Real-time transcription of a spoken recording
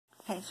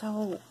Okay,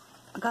 so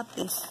I got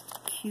this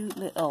cute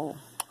little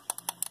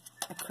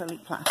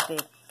acrylic plastic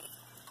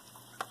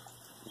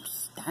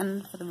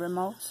stand for the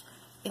remotes.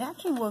 It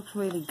actually works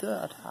really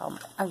good.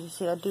 As you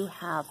see, I do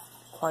have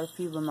quite a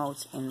few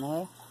remotes in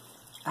there,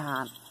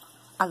 and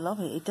I love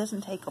it. It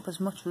doesn't take up as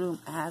much room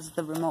as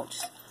the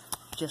remotes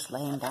just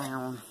laying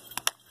down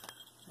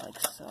like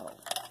so.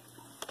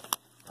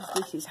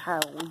 This is how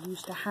we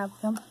used to have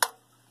them,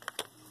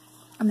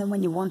 and then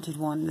when you wanted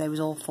one, they was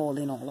all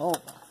falling all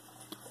over.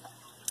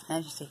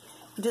 As you see,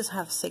 it does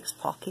have 6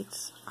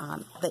 pockets,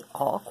 and they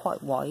are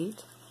quite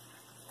wide,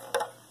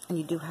 and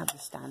you do have the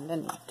stand,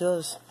 and it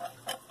does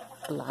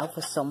allow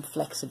for some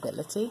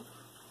flexibility,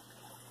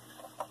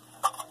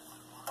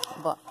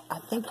 but I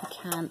think you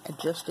can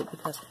adjust it,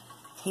 because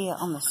here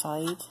on the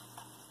side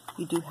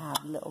you do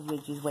have little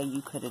ridges where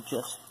you could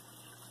adjust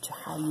to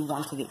how you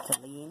wanted it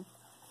to lean.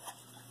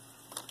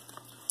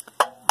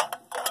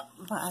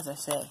 But as I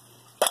say,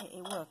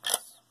 it works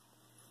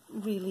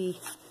really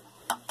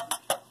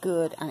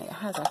good, and it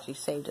has actually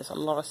saved us a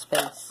lot of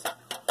space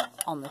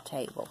on the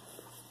table.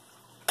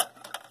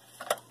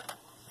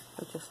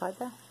 So just like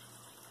that.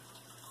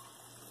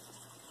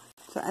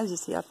 So as you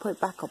see, I put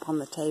it back up on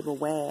the table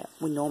where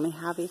we normally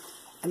have it,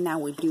 and now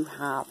we do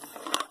have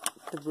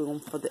the room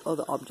for the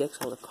other objects,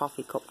 or the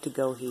coffee cup to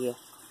go here,